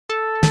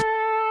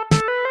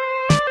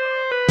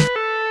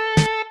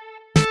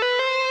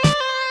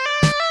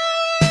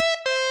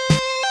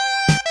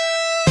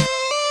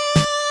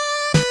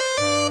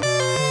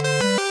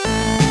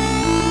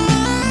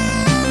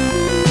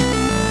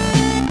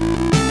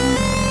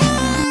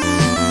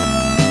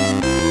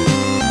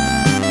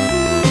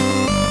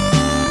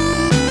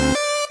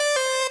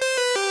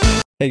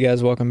Hey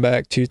guys, welcome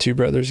back to Two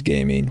Brothers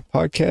Gaming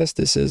Podcast.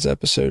 This is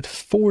episode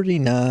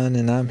 49,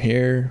 and I'm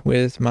here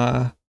with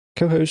my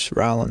co-host,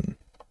 Rylan.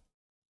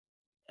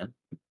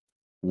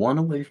 One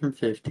away from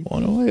 50.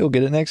 One away. We'll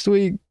get it next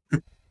week.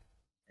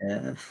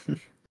 Yeah. All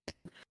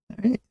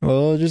right.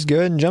 Well, just go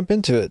ahead and jump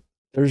into it.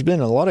 There's been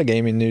a lot of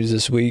gaming news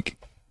this week.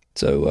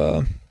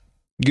 So,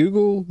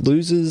 Google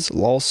loses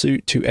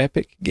lawsuit to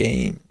Epic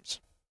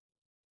Games.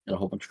 Got a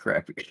whole bunch of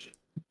crap.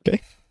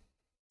 Okay.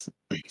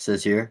 It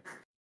says here,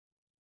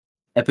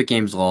 Epic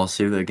Games'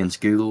 lawsuit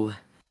against Google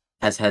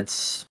has had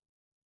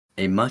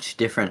a much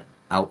different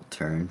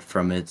outturn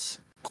from its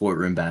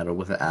courtroom battle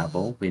with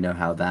Apple. We know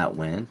how that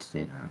went.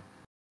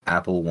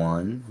 Apple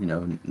won.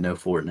 No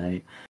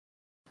Fortnite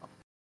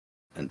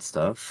and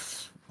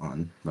stuff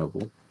on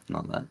mobile and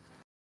all that.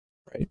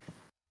 Right.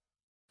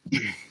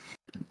 It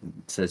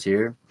says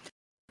here,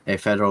 a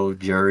federal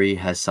jury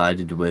has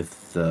sided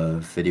with the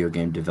video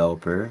game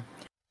developer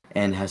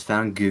and has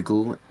found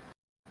Google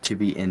to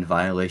be in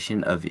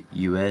violation of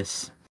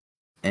U.S.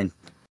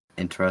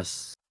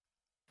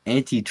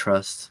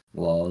 antitrust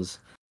laws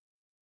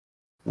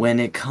when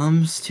it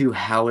comes to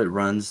how it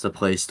runs the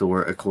Play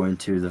Store. According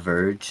to The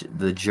Verge,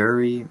 the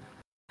jury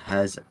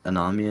has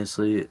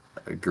unanimously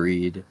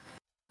agreed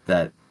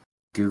that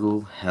Google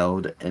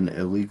held an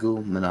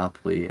illegal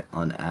monopoly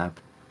on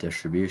app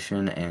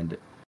distribution and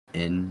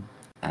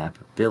in-app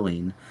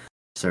billing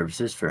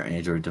services for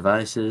Android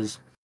devices.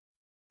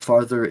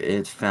 Further,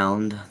 it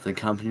found the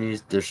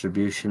company's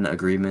distribution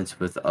agreements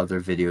with other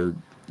video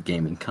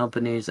gaming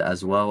companies,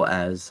 as well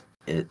as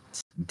its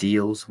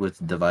deals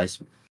with device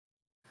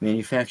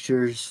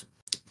manufacturers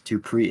to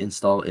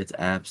pre-install its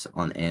apps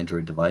on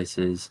Android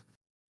devices,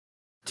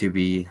 to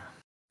be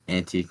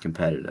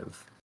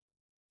anti-competitive.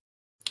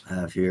 I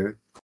have here,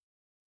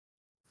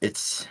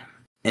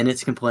 in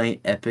its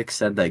complaint, Epic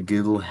said that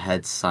Google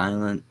had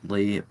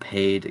silently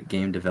paid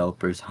game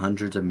developers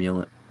hundreds of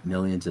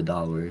millions of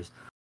dollars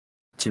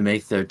to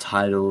make their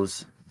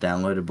titles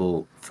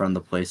downloadable from the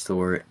Play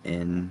Store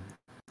in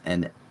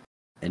a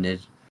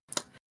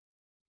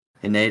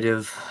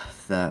native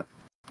that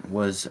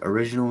was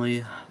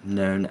originally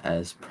known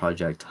as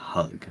Project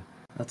Hug.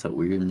 That's a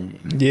weird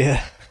name.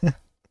 Yeah.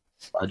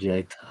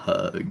 Project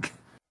Hug.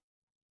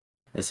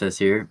 It says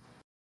here,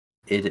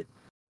 it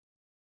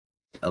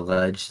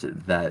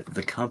alleged that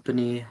the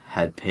company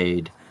had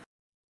paid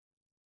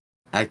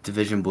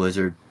Activision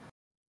Blizzard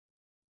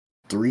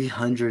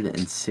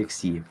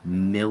 $360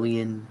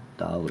 million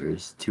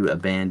to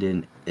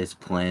abandon its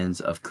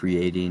plans of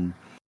creating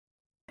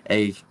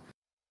a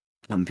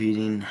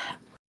competing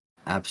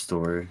app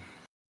store,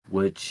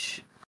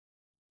 which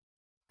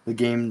the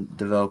game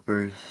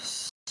developer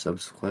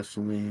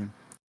subsequently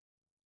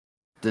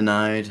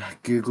denied.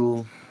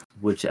 Google,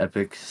 which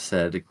Epic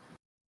said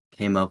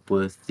came up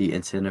with the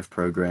incentive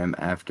program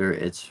after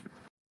its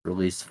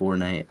released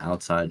Fortnite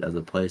outside of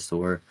the Play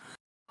Store,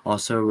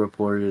 also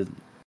reportedly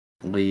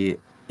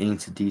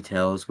inked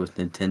details with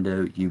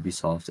Nintendo,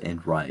 Ubisoft,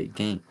 and Riot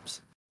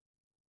Games.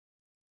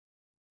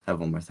 I have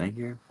one more thing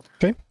here.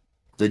 Okay.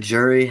 The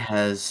jury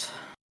has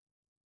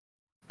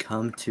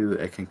come to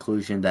a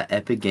conclusion that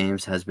Epic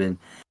Games has been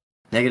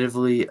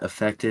negatively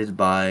affected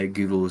by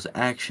Google's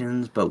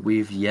actions, but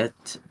we've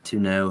yet to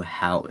know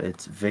how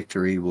its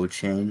victory will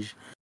change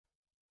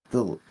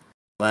the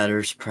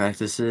latter's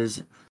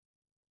practices.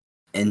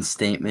 In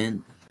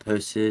statement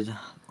posted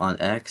on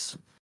X,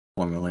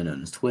 formerly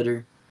known as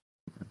Twitter.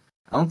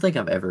 I don't think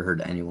I've ever heard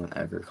anyone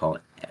ever call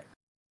it X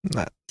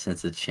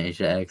since it's changed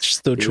to X.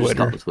 Still Twitter. Just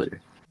call it Twitter.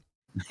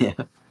 Yeah.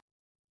 It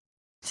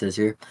says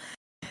here,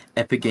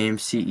 Epic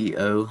Games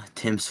CEO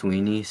Tim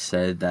Sweeney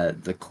said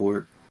that the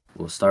court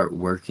will start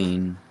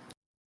working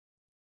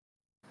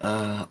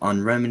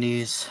on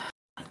remedies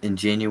in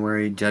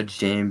January. Judge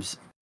James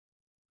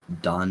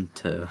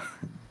Dantino,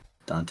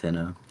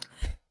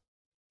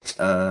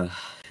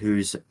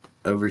 who's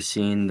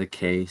overseeing the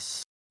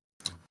case,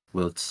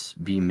 will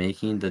be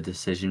making the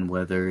decision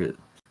whether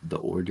the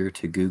order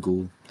to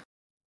Google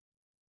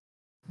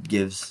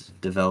gives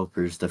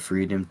developers the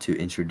freedom to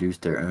introduce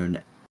their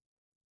own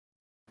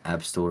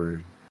app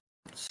store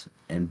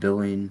and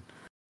billing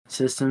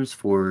systems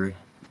for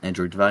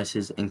Android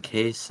devices. In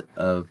case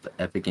of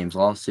Epic Games'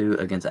 lawsuit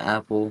against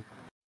Apple,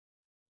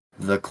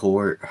 the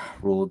court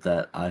ruled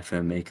that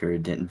iPhone maker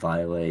didn't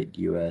violate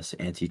U.S.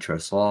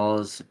 antitrust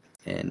laws,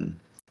 and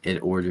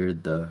it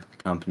ordered the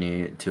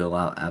company to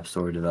allow App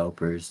Store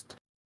developers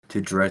to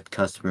direct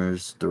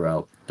customers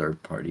throughout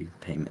third-party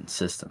payment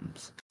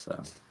systems. So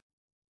it's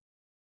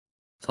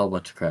a whole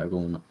bunch of crap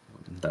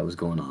that was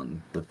going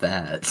on with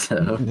that.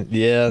 So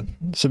Yeah.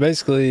 So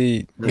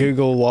basically,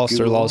 Google lost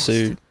their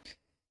lawsuit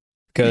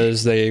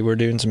because they were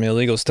doing some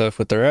illegal stuff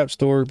with their App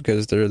Store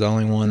because they're the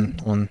only one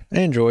on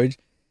Android.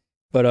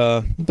 But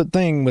the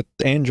thing with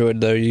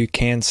Android, though, you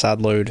can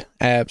sideload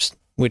apps,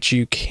 which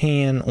you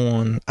can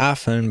on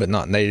iPhone, but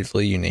not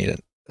natively. You need a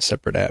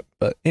separate app.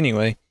 But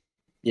anyway.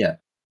 Yeah.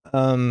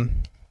 Yeah,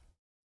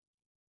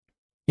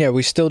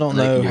 we still don't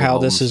know how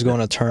this is going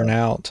to turn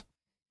out.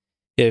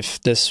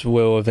 If this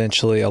will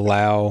eventually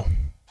allow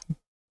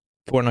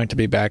Fortnite to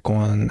be back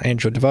on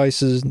Android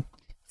devices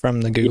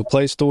from the Google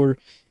Play Store.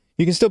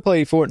 You can still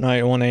play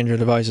Fortnite on Android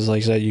devices,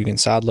 like I said. You can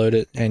sideload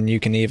it, and you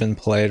can even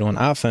play it on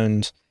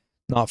iPhones,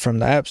 not from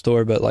the App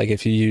Store, but like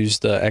if you use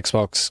the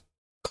Xbox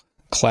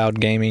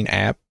Cloud Gaming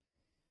app,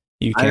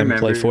 you can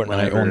play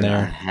Fortnite on there.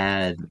 I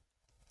had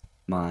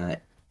my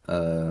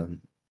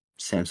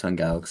Samsung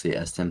Galaxy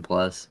S10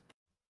 Plus.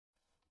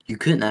 You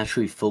couldn't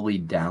actually fully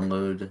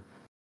download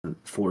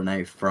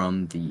Fortnite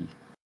from the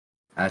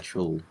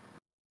actual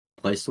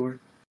Play Store.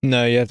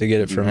 No, you have to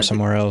get it from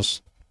somewhere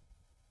else.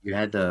 You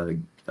had to,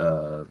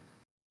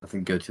 I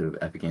think, go to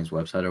Epic Games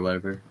website or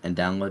whatever and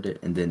download it,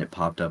 and then it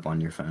popped up on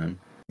your phone.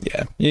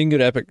 Yeah, you can go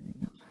to Epic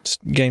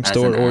Game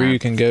Store, or you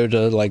can go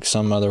to like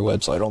some other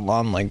website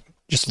online. Like,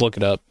 just look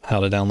it up how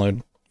to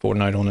download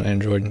Fortnite on an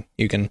Android.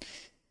 You can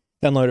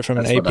download it from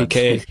an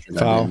APK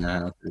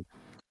file.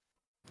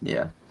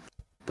 Yeah,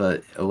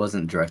 but it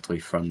wasn't directly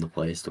from the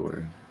Play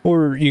Store.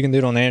 Or you can do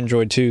it on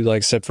Android too. Like,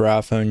 except for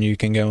iPhone, you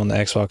can go on the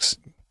Xbox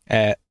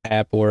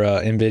app or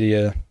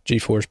NVIDIA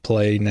GeForce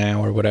Play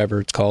Now or whatever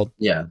it's called.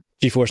 Yeah,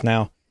 GeForce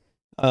Now,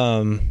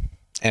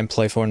 and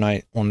play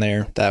Fortnite on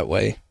there that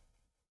way.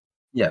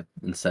 Yeah,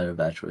 instead of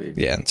actually.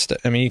 Yeah,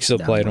 I mean, you can still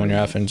play it on your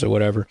iPhones or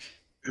whatever.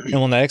 And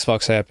on the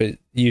Xbox app, it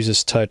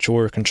uses touch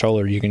or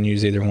controller. You can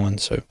use either one.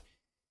 So.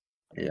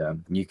 Yeah,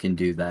 you can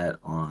do that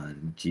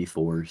on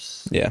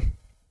GeForce. Yeah.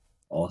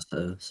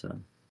 Also, so.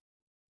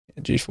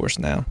 GeForce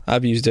Now.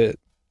 I've used it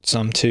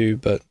some too,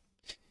 but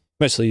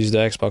mostly use the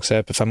Xbox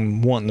app if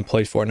I'm wanting to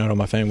play Fortnite on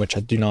my phone, which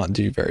I do not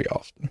do very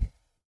often.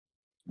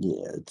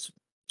 Yeah,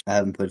 I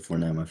haven't played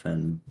Fortnite on my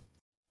phone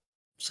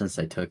since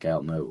they took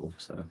out mobile,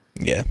 so.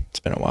 Yeah, it's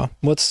been a while.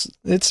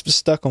 It's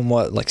stuck on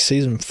what, like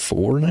season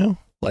 4 now?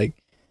 Like.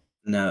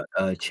 No,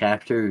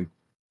 chapter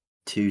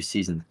 2,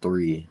 season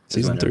 3.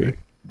 Season 3.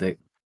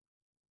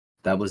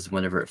 That was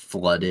whenever it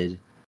flooded,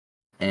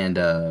 and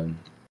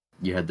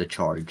you had the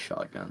charge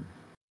shotgun.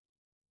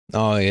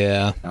 Oh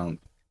yeah.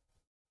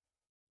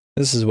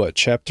 This is what,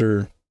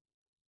 chapter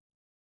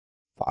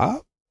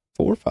 5,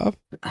 4, 5?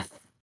 I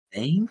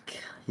think,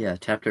 yeah,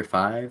 chapter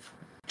 5.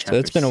 So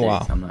it's been 6, a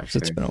while. I'm not sure.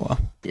 It's been a while.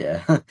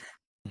 Yeah. But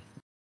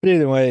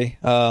either way,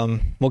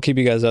 we'll keep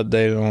you guys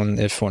updated on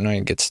if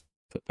Fortnite gets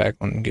put back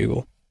on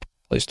Google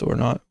Play Store or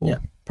not. Well,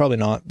 probably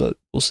not, but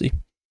we'll see.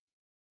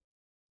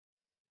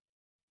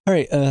 All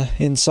right,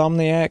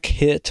 Insomniac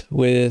hit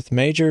with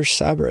major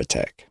cyber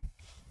attack.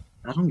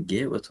 I don't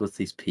get what's with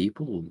these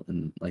people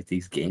and like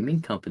these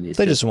gaming companies.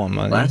 They just want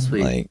money. Last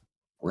week,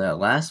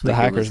 the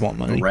hackers want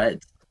money.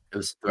 It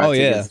was threats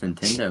against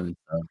Nintendo and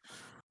stuff.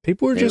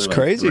 People are just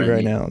crazy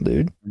right now,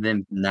 dude. And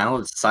then now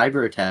it's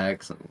cyber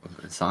attacks,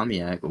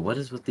 Insomniac. What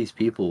is with these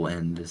people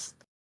and just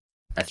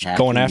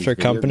going after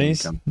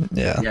companies?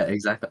 Yeah,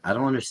 exactly. I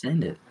don't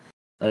understand it.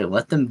 Like,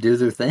 let them do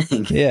their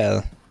thing.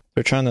 Yeah,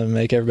 they're trying to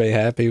make everybody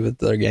happy with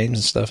their games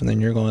and stuff, and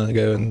then you're going to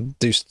go and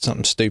do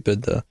something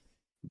stupid to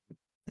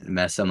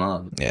mess them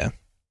up. Yeah.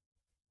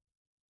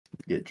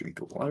 Get a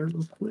drink of water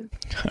real quick.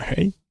 All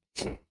right.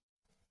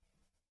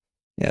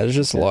 Yeah, there's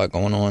just a lot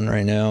going on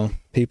right now.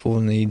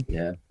 People need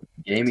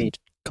gaming.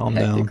 Calm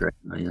down. Right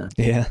now, you know?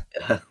 Yeah.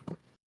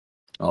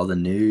 All the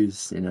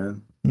news, you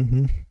know.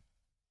 Mm-hmm.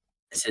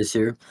 It says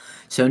here,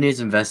 Sony is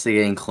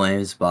investigating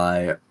claims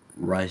by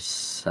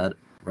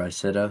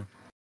Rysetta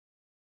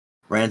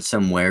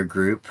ransomware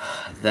group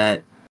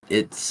that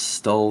it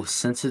stole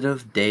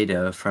sensitive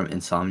data from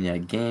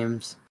Insomniac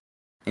games,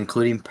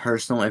 including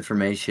personal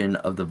information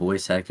of the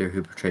voice actor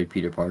who portrayed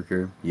Peter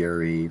Parker,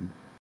 Yuri.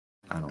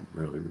 I don't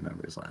really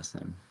remember his last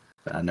name,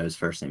 but I know his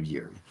first name's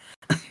Yuri.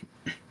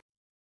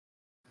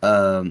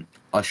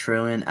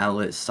 Australian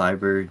outlet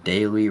Cyber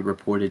Daily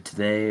reported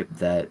today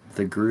that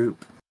the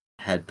group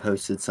had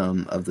posted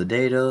some of the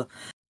data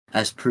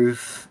as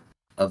proof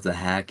of the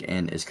hack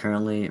and is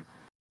currently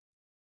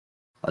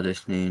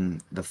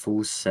auditioning the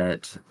full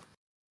set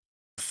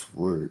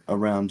for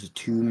around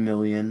 2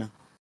 million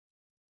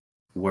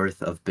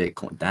worth of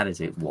Bitcoin. That is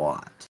a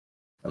lot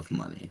of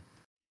money.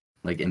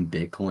 Like in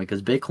Bitcoin,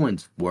 because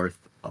Bitcoin's worth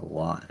a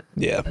lot.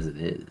 Yeah. As it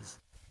is.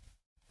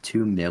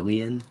 2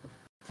 million?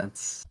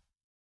 That's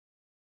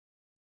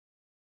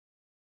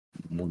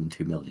more than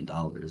 $2 million,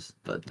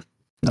 but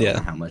I don't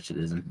know how much it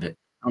is in Bitcoin.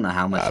 I don't know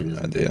how much it is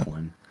in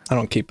Bitcoin. I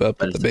don't keep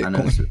up with the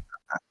Bitcoin.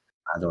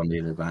 I don't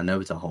either, but I know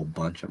it's a whole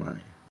bunch of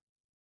money.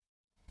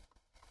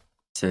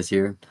 It says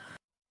here,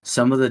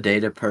 some of the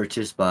data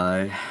purchased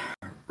by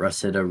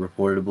Rosetta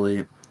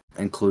reportedly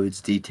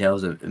includes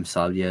details of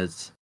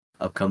Insomniac's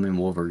upcoming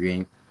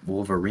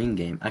Wolverine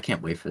game. I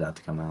can't wait for that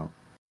to come out.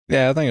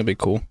 Yeah, I think it'd be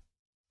cool.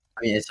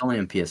 I mean, it's only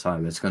in PS5,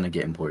 but it's going to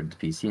get imported to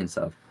PC and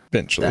stuff.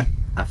 Eventually.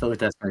 I feel like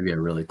that's going to be a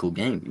really cool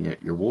game. You know,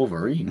 you're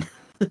Wolverine.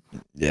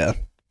 Yeah.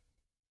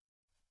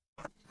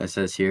 It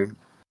says here,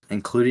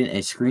 including a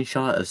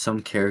screenshot of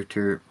some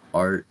character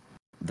art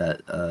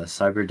that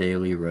Cyber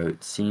Daily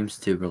wrote seems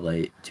to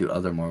relate to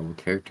other Marvel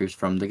characters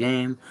from the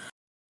game.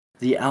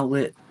 The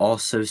outlet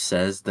also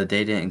says the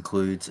data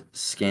includes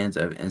scans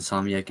of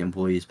Insomniac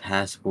employees'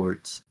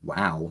 passports.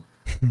 Wow.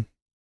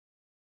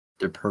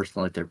 Their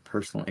personal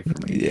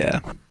information. Yeah.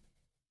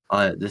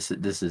 This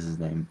is his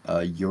name.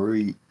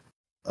 Yuri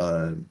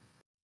uh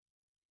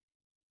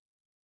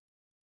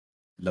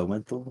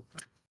Lowenthal.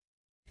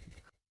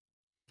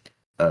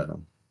 Uh,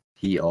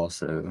 he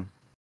also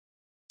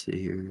see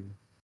here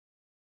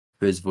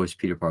who has voiced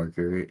Peter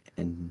Parker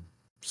in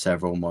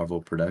several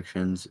Marvel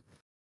productions,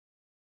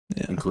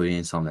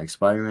 including Insomniac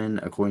Spider-Man.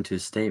 According to a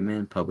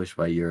statement published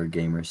by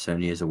Eurogamer,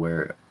 Sony is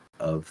aware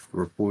of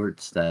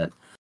reports that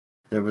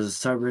there was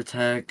a cyber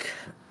attack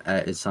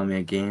at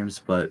Insomniac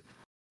Games, but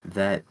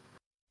that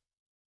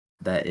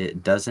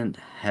it doesn't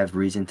have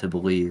reason to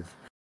believe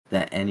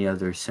that any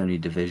other Sony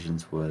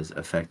divisions was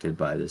affected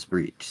by this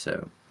breach.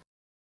 So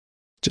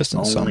just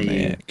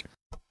Insomniac.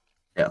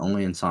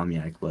 Only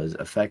Insomniac was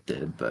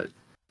affected, but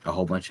a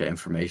whole bunch of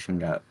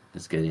information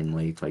is getting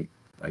leaked. Like,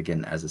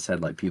 again, as I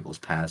said, like people's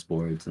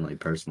passports and like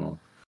personal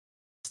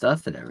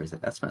stuff and everything.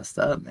 That's messed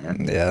up,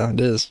 man. Yeah, it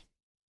is.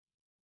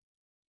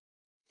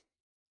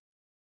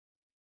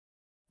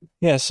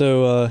 Yeah,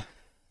 so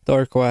the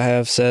article I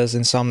have says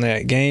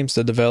Insomniac Games,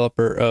 the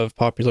developer of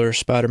popular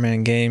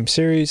Spider-Man game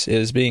series,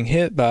 is being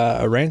hit by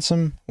a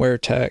ransomware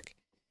attack,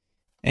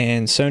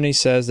 and Sony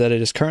says that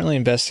it is currently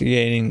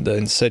investigating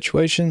the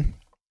situation.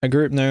 A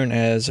group known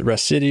as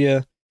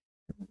Racida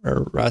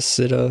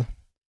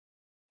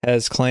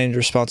has claimed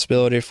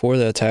responsibility for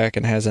the attack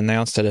and has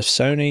announced that if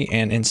Sony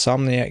and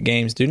Insomniac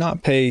Games do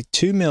not pay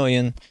 $2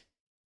 million,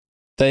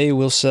 they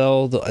will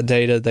sell the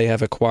data they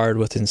have acquired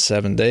within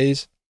 7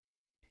 days.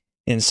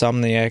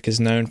 Insomniac is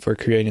known for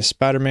creating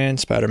Spider-Man,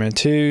 Spider-Man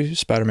 2,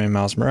 Spider-Man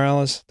Miles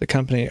Morales. The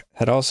company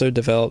had also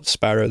developed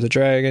Spyro the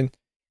Dragon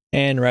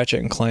and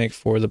Ratchet & Clank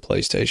for the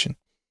PlayStation.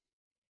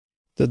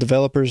 The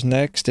developer's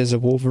next is a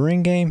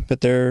Wolverine game,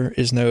 but there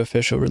is no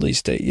official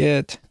release date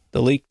yet.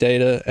 The leaked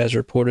data, as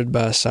reported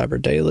by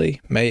Cyber Daily,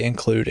 may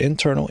include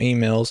internal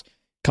emails,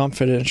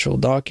 confidential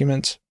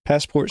documents,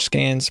 passport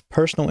scans,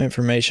 personal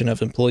information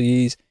of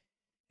employees,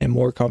 and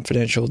more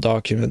confidential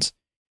documents.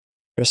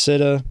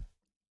 Reseda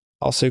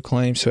also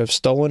claims to have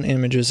stolen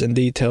images and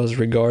details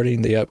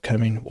regarding the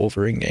upcoming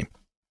Wolverine game.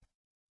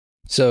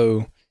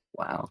 So,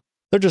 wow,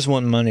 they're just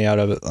wanting money out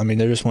of it. I mean,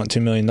 they just want $2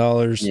 million,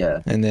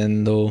 and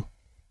then they'll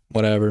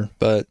whatever.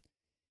 But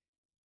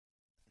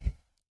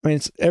I mean,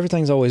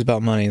 everything's always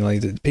about money.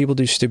 Like, people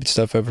do stupid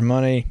stuff over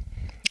money.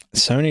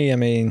 Sony, I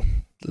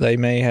mean, they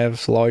may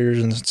have lawyers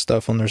and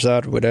stuff on their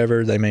side, or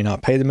whatever. They may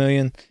not pay the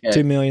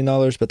 $2 million,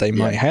 but they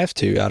might have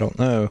to. I don't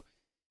know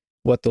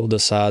what they'll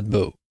decide,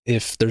 but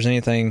if there's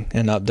anything,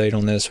 an update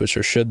on this, which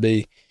there should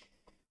be,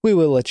 we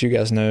will let you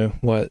guys know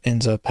what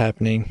ends up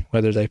happening,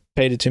 whether they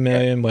pay the $2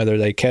 million, whether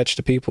they catch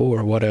the people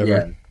or whatever.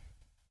 Yeah.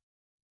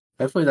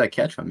 Hopefully they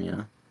catch them,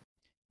 yeah.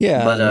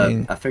 Yeah. But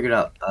I figured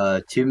out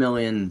 $2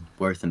 million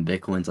worth in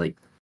Bitcoin's like,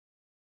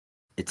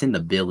 it's in the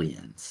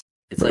billions.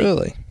 It's really?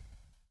 Like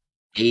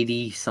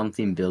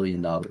 80-something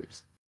billion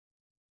dollars.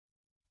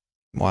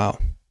 Wow.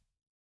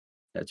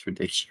 That's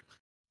ridiculous.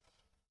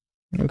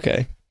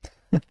 Okay.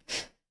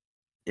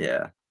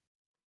 Yeah.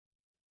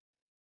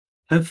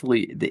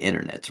 Hopefully the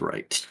internet's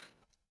right.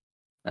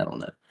 I don't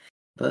know.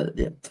 But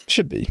yeah.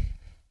 Should be.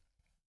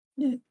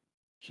 Yeah.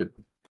 Should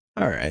be.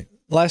 All right.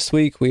 Last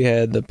week we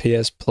had the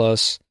PS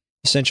Plus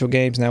Essential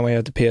games. Now we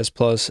have the PS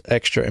Plus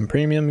Extra and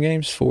Premium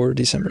games for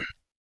December.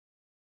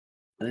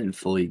 I didn't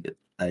fully get...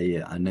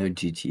 I know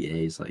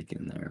GTA is like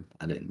in there.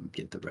 I didn't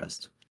get the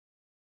rest.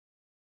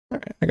 All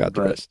right. I got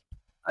the rest.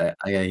 I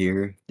got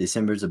here.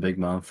 December's a big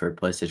month for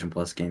PlayStation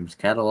Plus games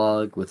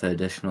catalog with an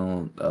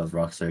additional of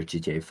Rockstar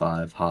GTA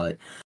 5 hot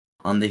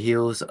on the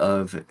heels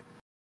of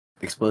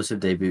explosive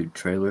debut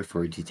trailer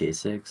for GTA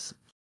 6.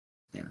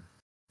 Yeah,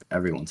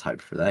 everyone's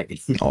hyped for that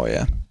game. Oh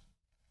yeah.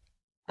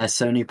 As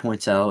Sony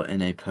points out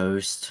in a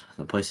post,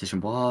 the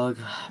PlayStation blog,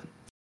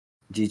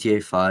 GTA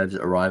 5's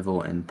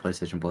arrival and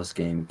PlayStation Plus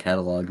game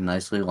catalog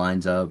nicely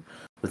lines up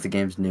with the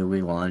game's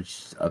newly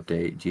launched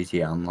update,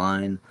 GTA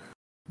Online.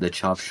 The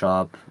Chop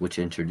Shop, which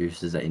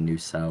introduces a new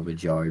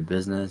salvage yard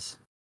business,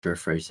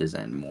 drift races,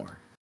 and more.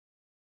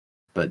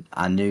 But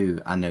I know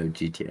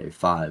GTA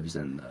 5's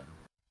in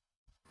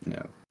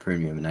the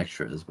premium and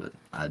extras, but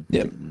I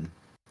didn't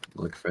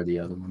look for the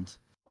other ones.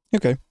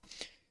 Okay.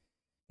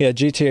 Yeah,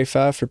 GTA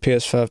 5 for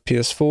PS5,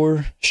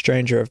 PS4,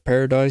 Stranger of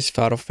Paradise,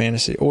 Final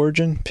Fantasy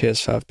Origin,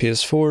 PS5,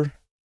 PS4,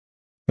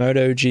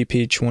 Moto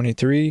GP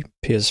 23,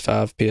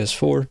 PS5,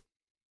 PS4,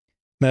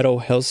 Metal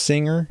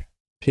Hellsinger,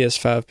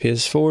 PS5,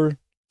 PS4,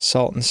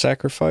 Salt and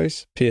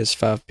Sacrifice,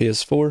 PS5,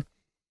 PS4,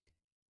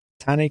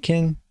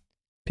 Tinykin,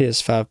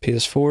 PS5,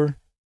 PS4,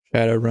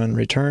 Shadowrun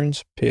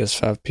Returns,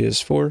 PS5,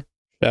 PS4,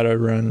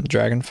 Shadowrun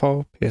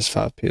Dragonfall,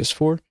 PS5,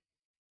 PS4,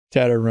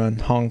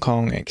 Shadowrun Hong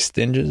Kong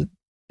Extended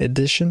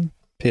Edition,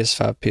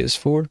 PS5,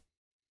 PS4,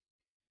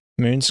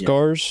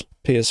 Moonscars,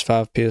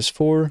 PS5,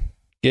 PS4,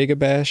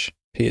 Gigabash,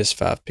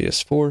 PS5,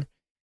 PS4,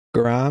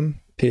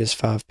 Grime,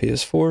 PS5,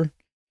 PS4,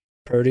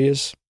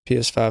 Proteus,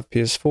 PS5,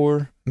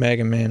 PS4,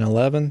 Mega Man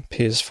 11,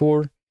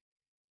 PS4,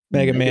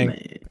 Mega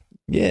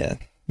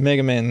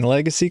Man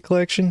Legacy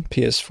Collection,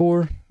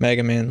 PS4,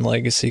 Mega Man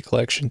Legacy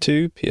Collection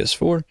 2,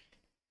 PS4,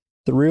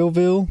 The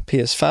Realville,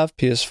 PS5,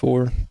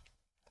 PS4,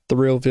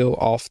 Thrillville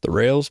Off the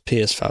Rails,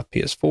 PS5,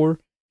 PS4.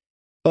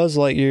 Buzz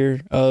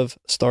Lightyear of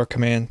Star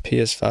Command,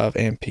 PS5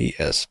 and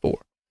PS4.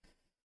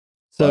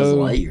 Buzz So,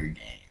 Lightyear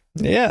game.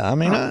 Yeah, I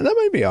mean, that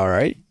may be all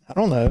right. I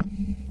don't know.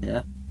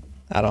 Yeah.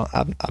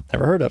 I've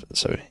never heard of it,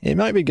 so it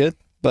might be good.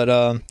 But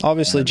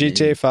obviously,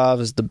 GTA 5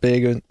 is the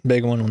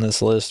big one on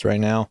this list right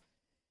now.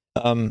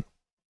 Let's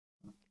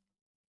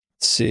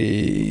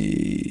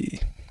see,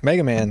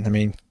 Mega Man. I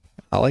mean,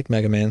 I like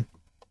Mega Man.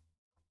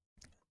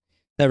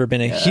 Never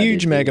been a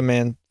huge Mega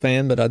Man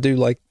fan, but I do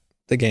like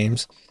the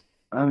games.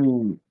 I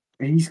mean,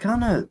 he's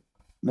kind of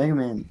Mega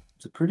Man.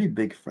 It's a pretty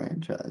big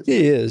franchise.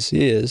 He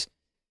is.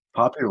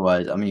 Popular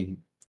wise, I mean,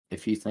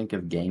 if you think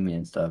of gaming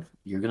and stuff,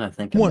 you're gonna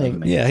think of Mega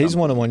Man. Yeah, he's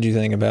one of the ones you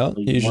think about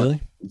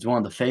usually. He's one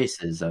of the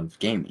faces of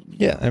gaming.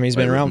 Yeah, I mean, he's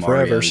been around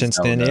forever since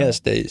the NES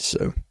days.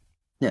 So,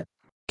 yeah,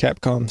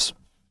 Capcom's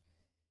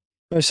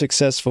most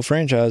successful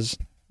franchise,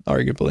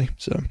 arguably.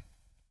 So,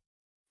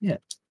 yeah.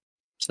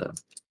 So,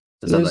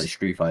 it's not like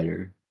Street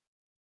Fighter.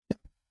 Yeah.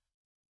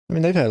 I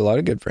mean, they've had a lot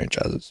of good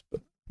franchises,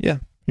 but yeah,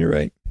 you're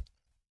right.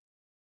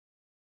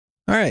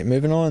 All right,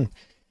 moving on.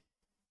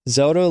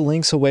 Zelda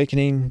Link's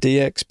Awakening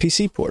DX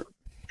PC port.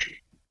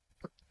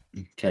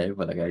 Okay,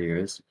 what I got here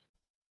is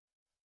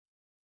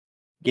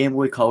Game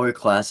Boy Color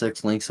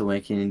Classics Link's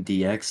Awakening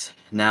DX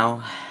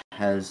now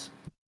has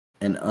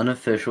an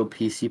unofficial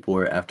PC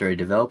port after a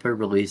developer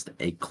released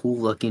a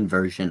cool-looking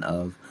version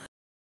of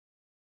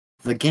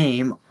the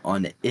game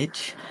on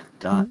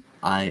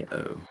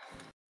itch.io.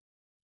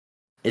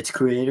 Its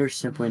creator,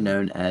 simply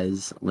known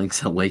as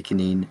Link's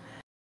Awakening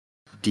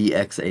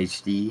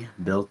DXHD,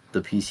 built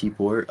the PC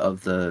port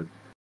of the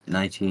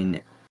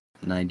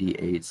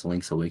 1998's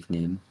Link's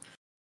Awakening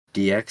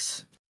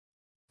DX,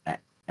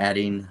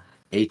 adding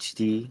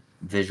HD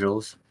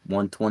visuals,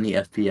 120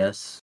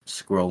 FPS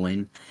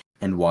scrolling,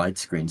 and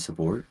widescreen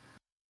support.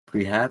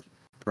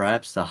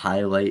 Perhaps the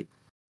highlight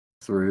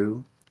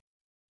through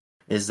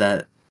is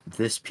that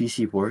this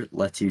PC port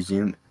lets you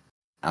zoom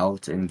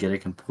out and get a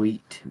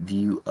complete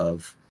view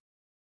of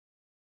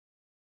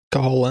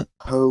Poland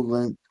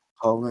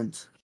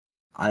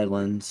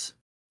islands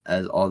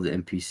as all the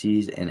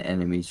NPCs and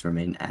enemies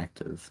remain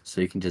active.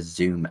 So you can just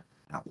zoom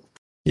out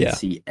and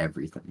see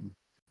everything.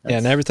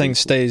 And everything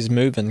stays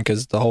moving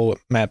because the whole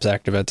map's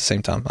active at the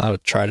same time. I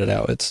tried it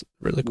out. It's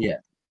really cool. Yeah.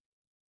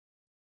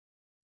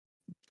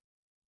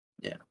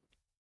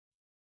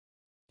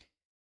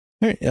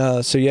 All right,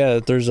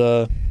 there's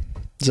a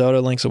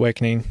Zelda Link's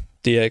Awakening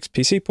DX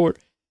PC port.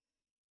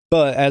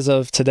 But as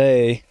of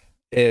today,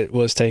 it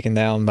was taken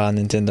down by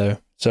Nintendo.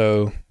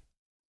 So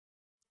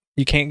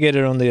you can't get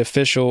it on the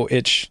official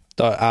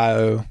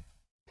itch.io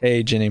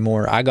page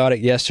anymore. I got it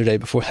yesterday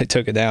before they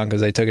took it down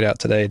because they took it out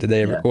today, the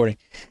day of recording.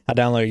 I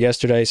downloaded it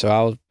yesterday,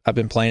 so I've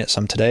been playing it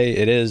some today.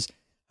 It is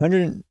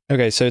 100.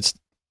 Okay, so it's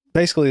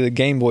basically the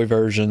Game Boy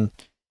version,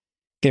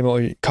 Game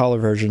Boy Color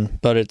version,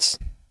 but it's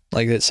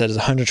like it said, it's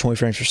 120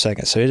 frames per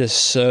second. So it is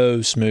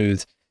so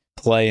smooth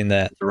playing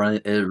that.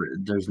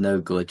 There's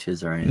no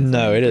glitches or anything.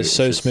 No, it is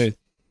so smooth.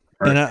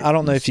 And I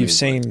don't know if you've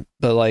seen,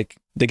 but like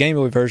the Game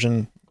Boy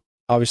version,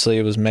 obviously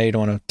it was made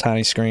on a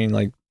tiny screen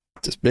like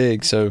this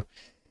big, so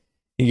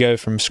you go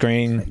from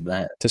screen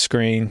to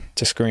screen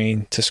to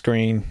screen to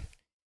screen.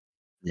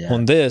 Yeah.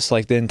 On this,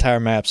 like the entire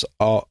map's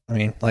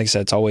like I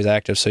said, it's always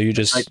active. So you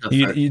just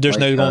there's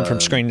no going from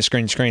screen to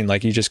screen to screen.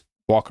 Like you just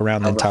walk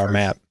around the entire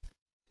map.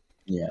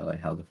 Yeah,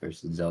 like how the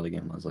first Zelda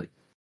game was like.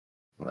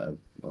 Well,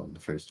 the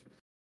first.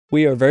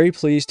 We are very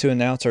pleased to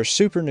announce our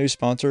super new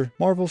sponsor,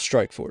 Marvel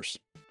Strike Force.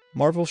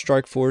 Marvel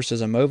Strike Force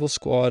is a mobile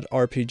squad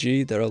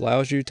RPG that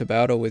allows you to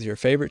battle with your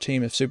favorite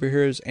team of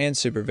superheroes and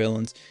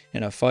supervillains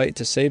in a fight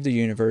to save the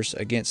universe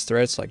against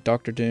threats like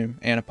Doctor Doom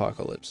and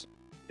Apocalypse.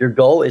 Your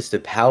goal is to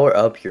power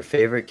up your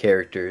favorite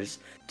characters,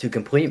 to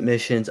complete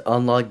missions,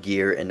 unlock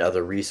gear and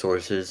other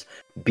resources,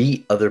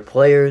 beat other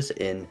players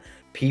in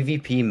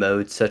PvP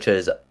modes such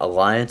as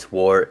Alliance,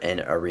 War, and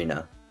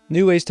Arena.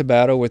 New ways to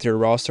battle with your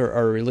roster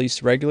are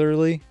released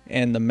regularly,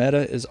 and the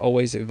meta is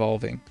always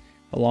evolving.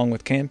 Along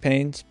with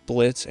campaigns,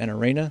 Blitz, and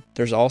Arena,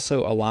 there's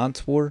also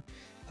Alliance War,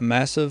 a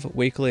massive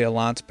weekly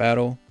Alliance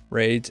battle,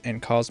 raids,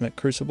 and Cosmic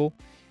Crucible,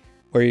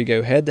 where you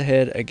go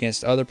head-to-head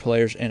against other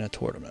players in a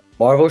tournament.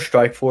 Marvel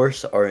Strike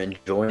Force are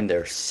enjoying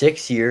their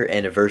 6-year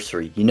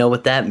anniversary. You know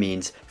what that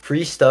means.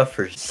 Free stuff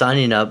for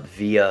signing up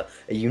via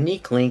a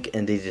unique link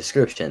in the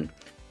description.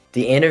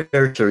 The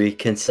anniversary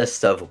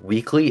consists of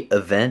weekly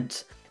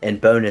events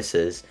and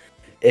bonuses.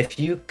 If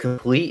you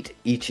complete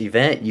each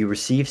event, you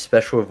receive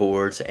special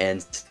rewards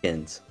and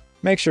skins.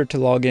 Make sure to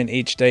log in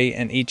each day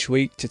and each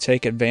week to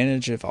take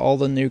advantage of all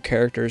the new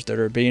characters that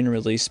are being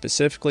released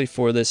specifically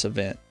for this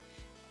event.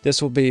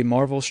 This will be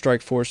Marvel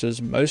Strike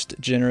Force's most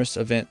generous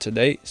event to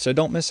date, so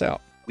don't miss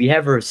out. We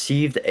have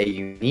received a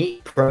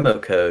unique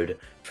promo code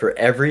for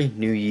every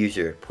new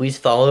user. Please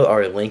follow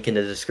our link in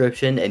the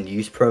description and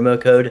use promo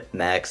code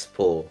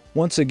MAXPOOL.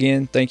 Once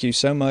again, thank you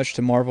so much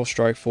to Marvel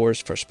Strike Force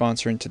for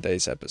sponsoring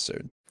today's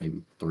episode.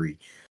 Maybe 3.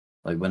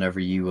 Like whenever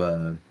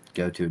you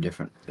go to a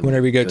different...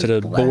 Whenever you go to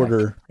the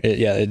border,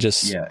 it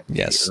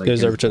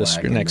goes over to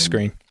the next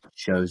screen.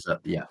 shows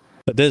up. Yeah,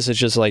 But this is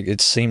just like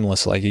it's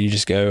seamless. Like you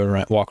just go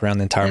around, walk around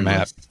the entire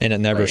map, endless, and it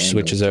never like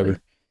switches endlessly.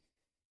 over.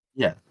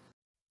 Yeah,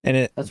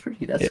 And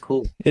that's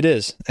cool. it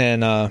is,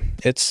 and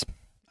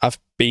I've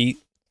beat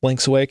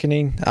Link's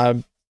Awakening.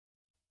 I've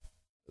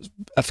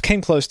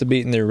came close to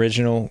beating the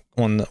original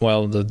on the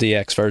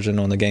DX version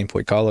on the Game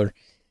Boy Color.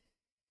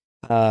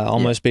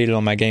 Almost beat it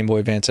on my Game Boy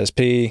Advance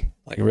SP,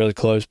 like really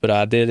close, but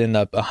I did end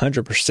up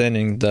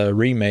 100%ing the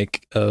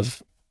remake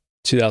of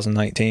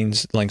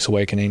 2019's Link's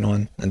Awakening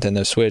on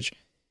Nintendo Switch.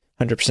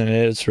 100%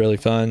 it. It's really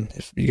fun.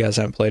 If you guys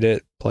haven't played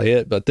it, play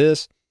it. But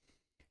this,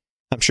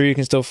 I'm sure you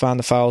can still find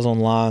the files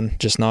online,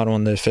 just not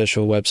on the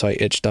official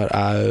website,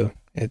 itch.io.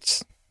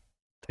 It's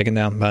taken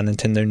down by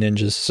Nintendo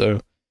ninjas. So,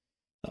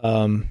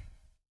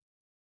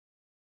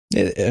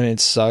 it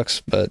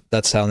sucks, but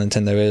that's how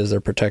Nintendo is.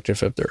 They're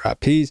protective of their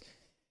IPs.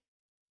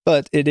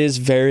 But it is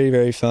very,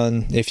 very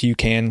fun if you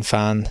can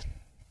find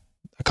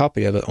a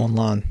copy of it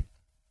online.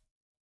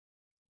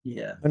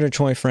 Yeah.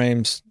 120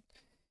 frames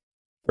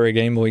for a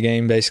Game Boy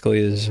game basically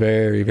is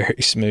very,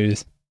 very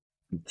smooth.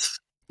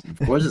 Of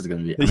course it's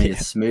going to be. I mean,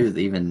 it's smooth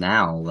even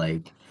now.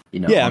 Like,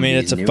 Yeah, I mean,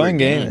 it's a fun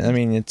game. I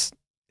mean, it's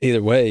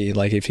either way.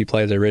 Like, if you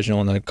play the original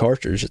on the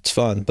cartridge, it's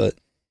fun. But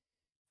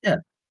yeah,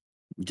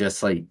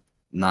 just like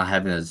not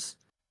having those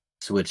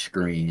switch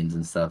screens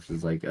and stuff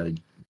is like a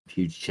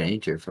huge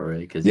changer for it.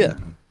 Because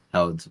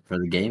how it's for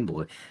the Game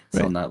Boy,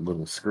 it's on that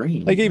little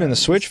screen. Like even the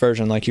Switch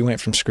version, like you went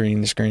from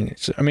screen to screen.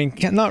 I mean,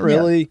 not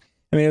really. Yeah.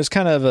 I mean, it was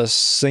kind of a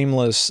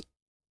seamless,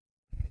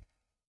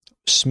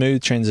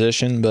 smooth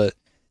transition, but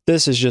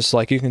this is just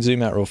like you can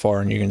zoom out real far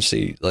and you can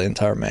see the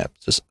entire map.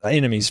 Just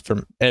enemies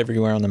from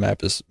everywhere on the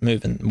map is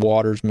moving,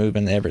 water's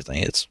moving,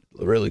 everything. It's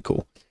really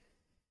cool.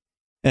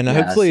 And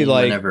hopefully,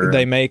 like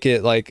they make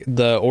it like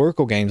the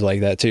Oracle games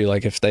like that too.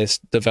 Like if this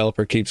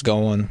developer keeps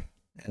going,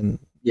 and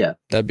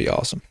that'd be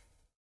awesome.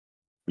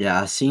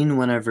 Yeah, I seen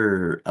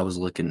whenever I was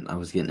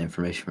getting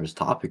information for this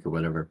topic or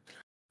whatever,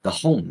 the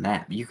whole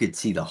map, you could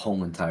see the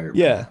whole entire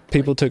map.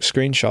 People took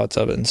screenshots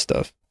of it and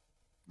stuff.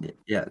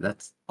 Yeah,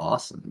 that's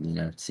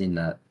awesome. Seeing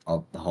that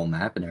the whole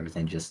map and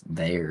everything just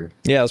there.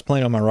 Yeah, I was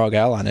playing on my ROG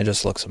Ally and it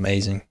just looks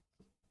amazing.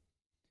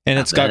 And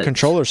it's got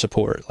controller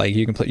support. Like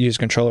you can use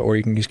controller or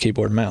you can use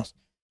keyboard and mouse.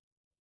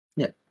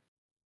 Yeah.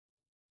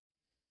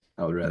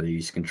 I would rather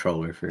use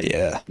controller for it.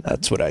 Yeah,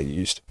 that's what I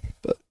used.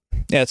 But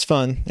yeah, it's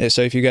fun.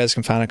 So if you guys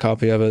can find a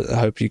copy of it, I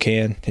hope you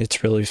can.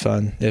 It's really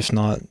fun. If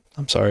not,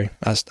 I'm sorry.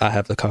 I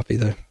have the copy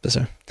though.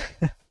 So.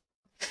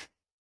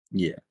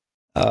 Yeah.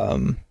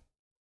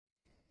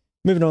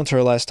 Moving on to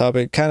our last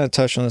topic, kind of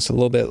touched on this a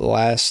little bit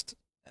last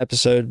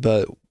episode,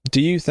 but do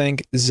you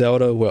think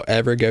Zelda will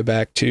ever go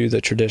back to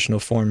the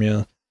traditional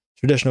formula?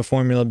 Traditional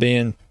formula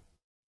being,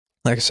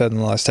 like I said in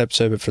the last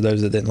episode, but for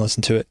those that didn't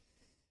listen to it,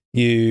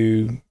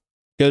 you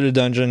go to a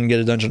dungeon,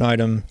 get a dungeon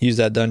item, use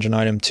that dungeon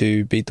item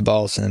to beat the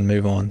boss, and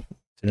move on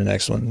to the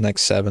next one,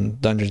 next 7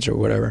 dungeons or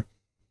whatever.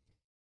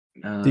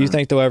 Do you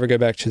think they'll ever go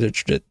back to the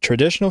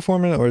traditional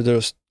formula, or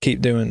they'll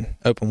keep doing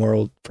open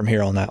world from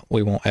here on out?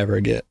 We won't ever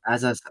get.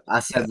 As I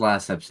said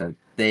last episode,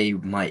 they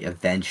might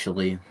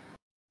eventually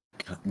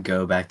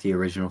go back to the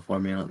original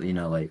formula.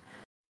 Like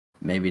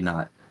maybe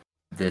not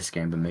this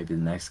game, but maybe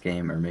the next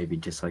game, or maybe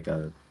just like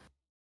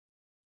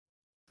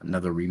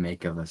another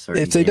remake of a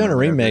certain. If they done a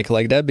remake,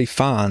 like that'd be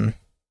fine.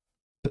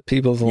 But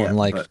people want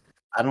like. But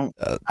I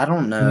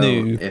don't know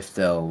if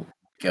they'll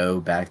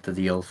go back to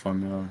the old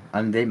formula.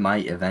 I mean, they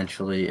might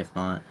eventually, if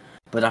not.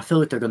 But I feel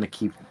like they're going to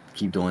keep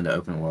doing the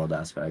open world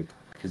aspect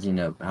because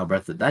how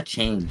that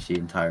changed the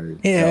entire.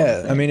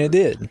 Yeah, I mean it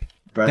did,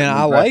 and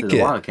I like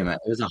it. Wild came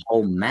out. It was a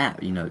whole map,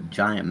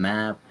 giant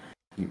map.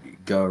 You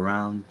go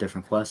around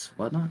different quests,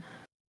 whatnot.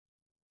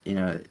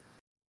 I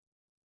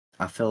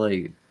feel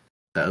like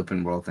the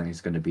open world thing is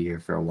going to be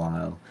here for a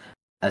while.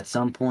 At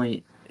some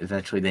point,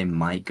 eventually, they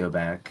might go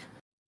back,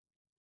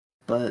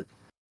 but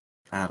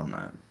I don't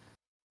know.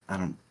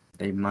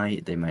 They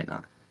might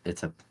not.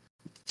 It's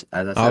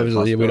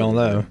obviously we don't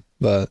know,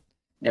 but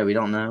yeah, we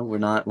don't know. We're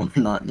not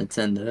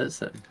Nintendo,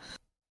 so.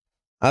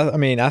 I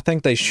mean, I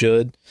think they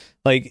should.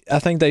 Like, I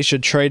think they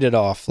should trade it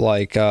off,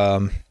 like,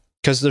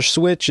 because their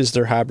Switch is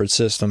their hybrid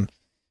system,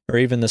 or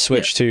even the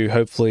Switch 2.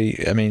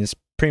 Hopefully, I mean, it's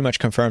pretty much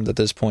confirmed at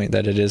this point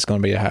that it is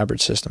going to be a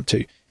hybrid system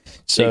too.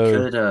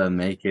 So they could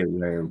make it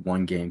where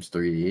one game's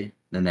 3D,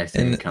 the next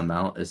thing to come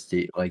out is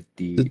the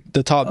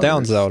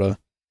top-down Zelda.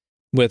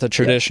 With a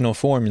traditional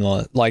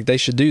formula, like they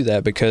should do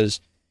that because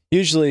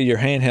usually your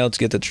handhelds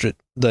get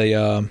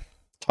the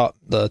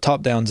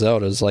top-down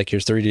Zeldas, like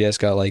your 3DS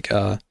got like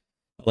A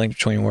Link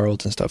Between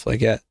Worlds and stuff like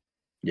that.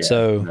 Yeah,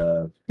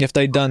 so if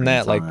they'd done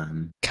that, like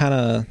kind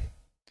of,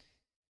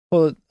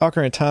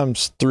 Ocarina of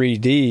Time's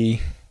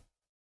 3D.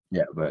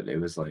 Yeah, but it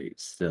was like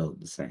still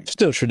the same.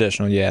 Still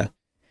traditional, yeah.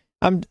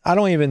 I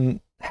don't even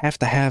have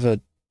to have a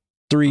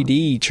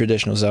 3D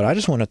traditional Zelda. I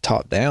just want a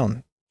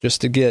top-down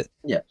just to get.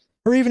 Yeah.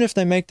 Or even if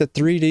they make the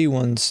 3D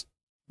ones,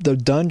 the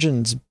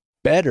dungeons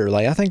better.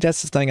 Like, I think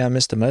that's the thing I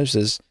miss the most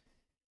is,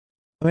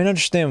 I mean, I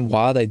understand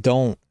why they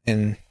don't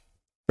in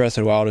Breath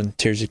of the Wild and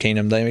Tears of the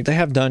Kingdom. They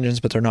have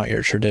dungeons, but they're not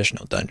your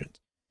traditional dungeons.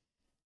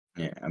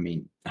 Yeah, I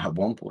mean, at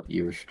one point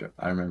you were.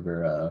 I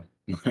remember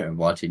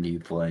watching you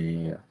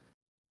play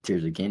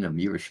Tears of Kingdom.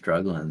 You were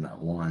struggling that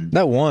one.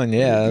 That one,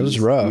 yeah, it was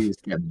You rough.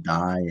 just kept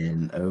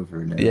dying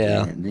over and over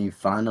Yeah. again. And then you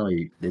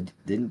finally did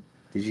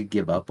you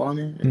give up on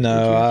it, or did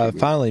No, you I actually get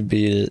finally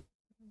beat it.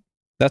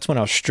 That's when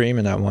I was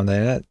streaming that one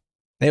day.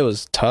 It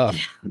was tough.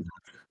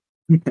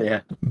 it?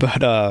 Yeah,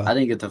 But I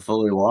didn't get to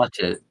fully watch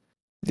it.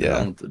 I yeah.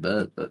 went to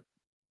bed, but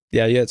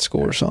Yeah, you had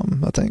score or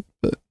something, I think.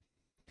 But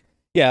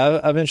yeah,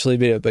 I eventually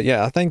beat it. But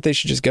yeah, I think they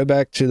should just go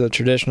back to the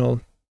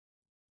traditional,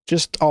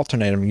 just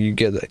alternate them. You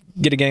get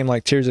a game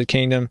like Tears of the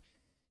Kingdom,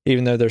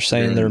 even though they're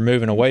saying they're then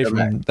moving away go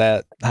back. from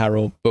that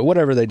Hyrule. But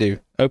whatever they do,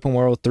 open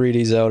world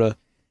 3D Zelda,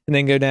 and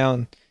then go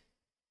down.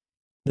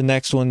 The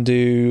next one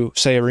do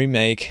say a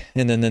remake,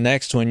 and then the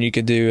next one you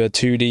could do a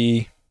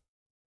 2D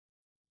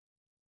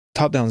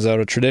top-down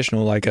Zelda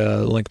traditional, like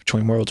a Link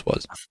Between Worlds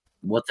was.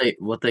 What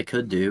they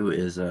could do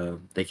is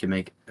they could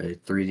make a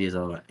 3D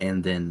Zelda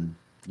and then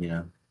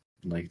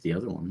like the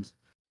other ones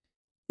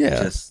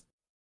Yeah, just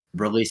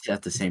release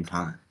at the same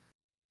time.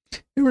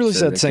 it released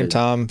So at the same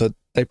time, but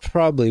they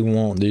probably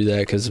won't do that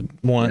because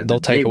Yeah, they'll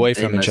take away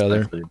from each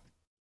other.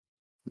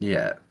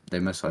 Yeah, they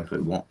most likely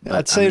won't. But,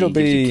 I'd say it'll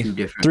be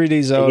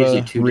 3D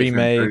Zelda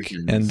remake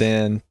and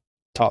then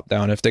top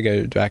down if they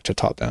go back to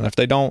top down. If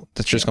they don't,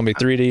 it's just going to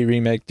be 3D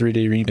remake,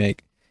 3D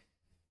remake.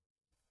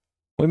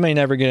 We may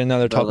never get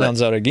another top down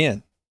Zelda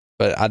again,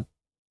 but I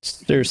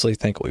seriously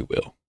think we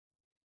will.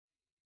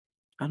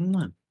 I don't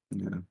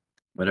know.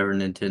 Whatever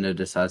Nintendo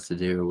decides to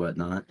do or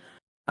whatnot,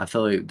 I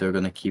feel like they're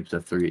going to keep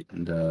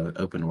the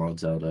open world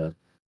Zelda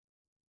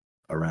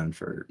around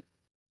for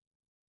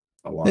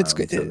a while. It's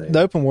the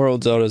open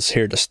world Zelda's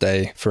here to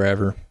stay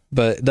forever.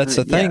 But that's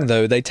the thing,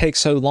 though. They take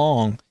so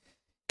long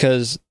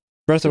because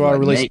Breath of the Wild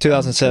released in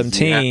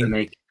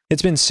 2017.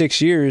 It's been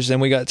 6 years,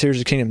 and we got Tears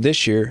of the Kingdom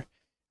this year.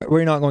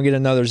 We're not going to get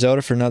another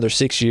Zelda for another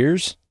 6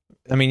 years.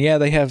 I mean, yeah,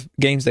 they have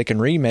games they can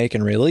remake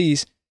and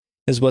release,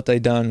 is what they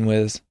done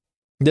with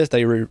this.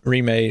 They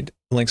remade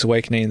Link's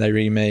Awakening. They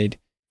remade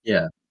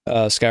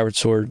Skyward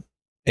Sword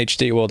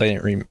HD. Well, they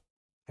didn't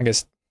I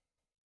guess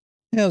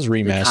it was a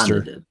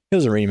remaster. It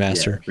was a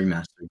remaster. Yeah,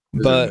 remaster.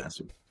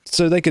 But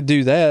so they could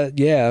do that,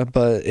 yeah,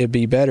 but it'd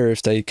be better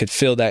if they could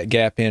fill that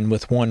gap in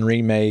with one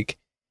remake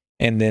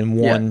and then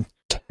one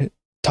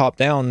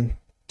top-down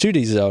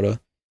 2D Zelda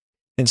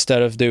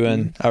instead of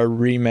doing a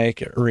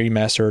remake, a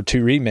remaster, or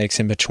two remakes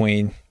in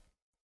between.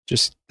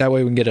 Just that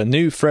way we can get a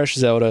new, fresh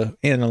Zelda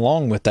in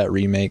along with that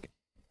remake.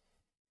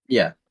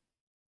 Yeah.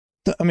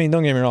 I mean,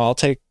 don't get me wrong, I'll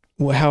take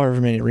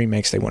however many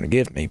remakes they want to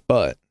give me,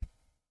 but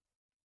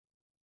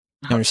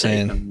you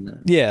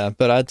understand? Yeah,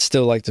 but I'd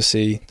still like to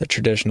see the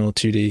traditional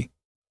 2D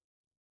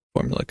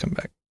formula come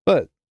back.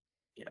 But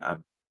yeah,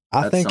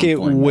 I think it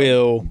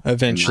will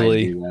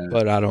eventually,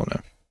 but I don't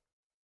know.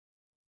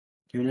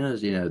 Who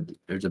knows?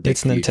 There's a big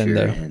future,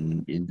 Nintendo,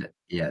 and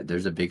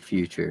there's a big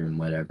future and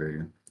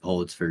whatever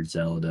holds for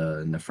Zelda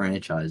and the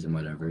franchise and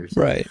whatever.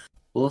 So right.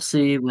 We'll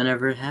see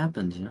whenever it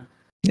happens.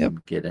 Yep.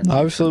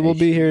 Obviously, we'll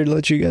be here to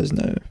let you guys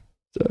know.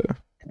 So,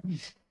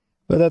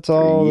 but that's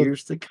all. For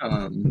years to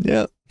come.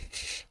 Yep.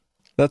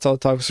 That's all the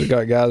topics we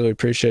got, guys. We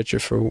appreciate you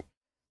for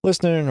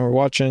listening or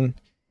watching.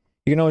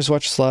 You can always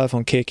watch us live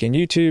on Kick and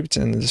YouTube. It's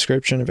in the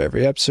description of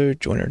every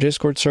episode. Join our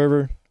Discord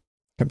server.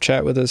 Come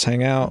chat with us,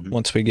 hang out.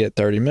 Once we get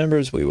 30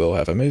 members, we will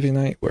have a movie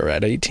night. We're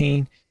at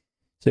 18.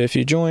 So if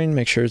you join,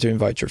 make sure to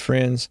invite your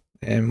friends,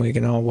 and we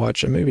can all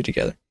watch a movie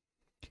together.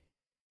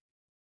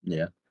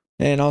 Yeah.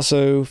 And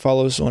also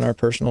follow us on our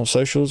personal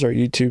socials, our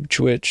YouTube,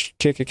 Twitch,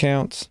 Kick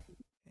accounts.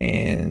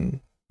 And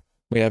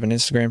we have an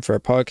Instagram for our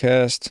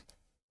podcast,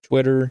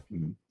 Twitter,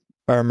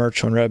 buy our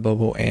merch on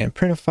Redbubble and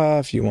Printify.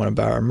 If you want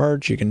to buy our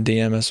merch, you can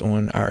DM us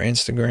on our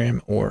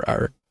Instagram or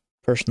our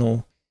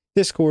personal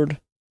Discord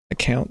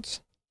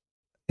accounts.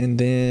 And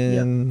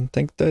then I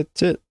think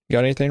that's it.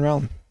 Got anything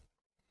wrong?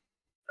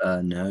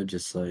 No,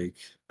 just like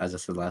as I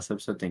said last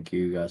episode, thank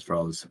you guys for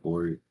all the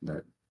support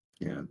that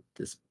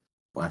this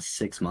last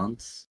 6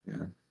 months.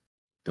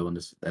 Doing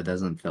this, that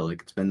doesn't feel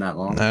like it's been that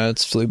long. No,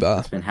 it's flew by.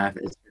 It's been half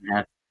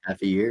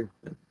a year.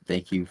 But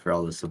thank you for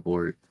all the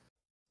support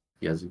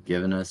you guys have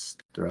given us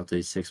throughout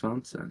these 6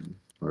 months, and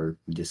we're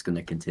just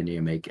gonna continue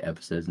to make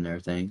episodes and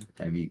everything.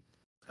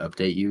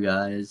 Update you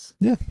guys.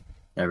 Yeah.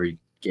 Every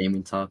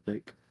gaming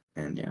topic,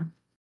 and yeah.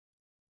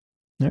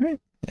 All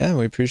right. Yeah,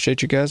 we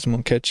appreciate you guys, and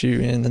we'll catch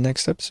you in the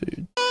next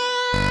episode.